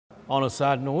On a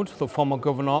sad note, the former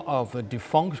governor of the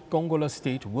defunct Gongola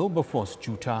state, Wilberforce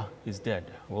Juta, is dead.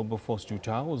 Wilberforce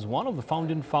Juta was one of the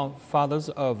founding fathers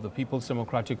of the People's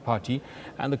Democratic Party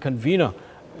and the convener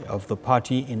of the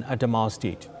party in Adamawa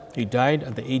State. He died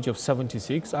at the age of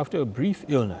 76 after a brief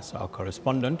illness. Our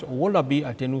correspondent, Owolabi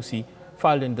Atenusi,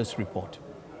 filed in this report.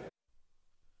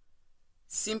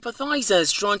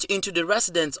 Sympathizers trudged into the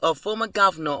residence of former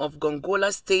governor of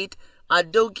Gongola State,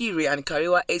 Adogiri and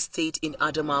Kariwa Estate in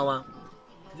Adamawa.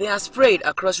 They are spread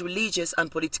across religious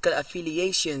and political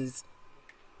affiliations.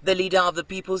 The leader of the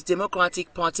People's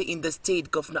Democratic Party in the state,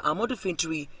 Governor Ahmadu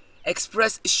Fintiri,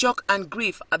 expressed shock and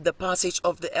grief at the passage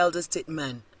of the elder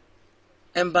statesman.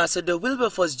 Ambassador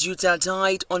Wilberforce Juta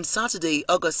died on Saturday,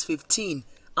 August 15,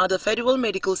 at the Federal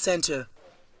Medical Center.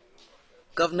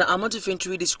 Governor Ahmadu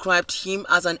Fintiri described him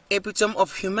as an epitome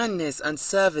of humanness and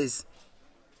service.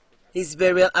 His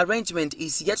burial arrangement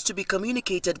is yet to be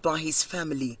communicated by his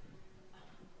family.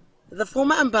 The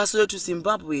former ambassador to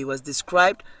Zimbabwe was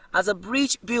described as a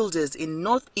bridge builder in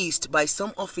Northeast by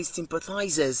some of his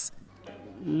sympathizers.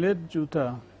 Late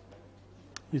Juta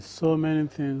is so many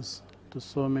things to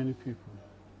so many people.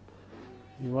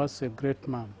 He was a great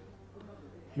man.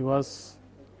 He was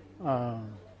a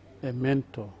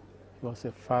mentor. He was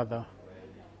a father.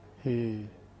 He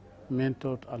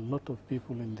mentored a lot of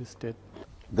people in this state.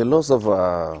 The loss of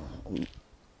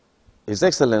His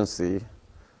Excellency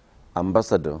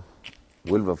Ambassador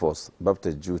Wilberforce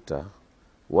Baptist Juta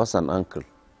was an uncle.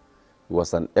 He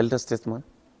was an elder statesman,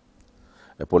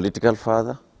 a political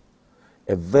father,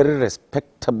 a very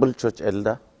respectable church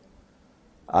elder,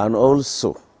 and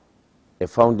also a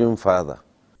founding father.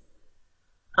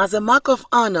 As a mark of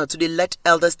honor to the late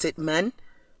elder statesman,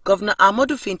 Governor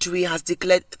Ahmadu Fintiri has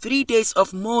declared 3 days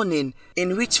of mourning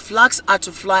in which flags are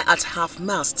to fly at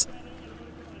half-mast.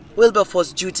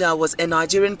 Wilberforce Juta was a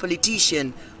Nigerian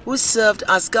politician who served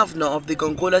as governor of the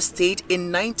Gongola state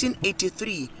in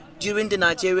 1983 during the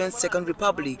Nigerian Second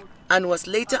Republic and was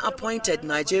later appointed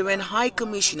Nigerian High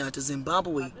Commissioner to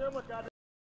Zimbabwe.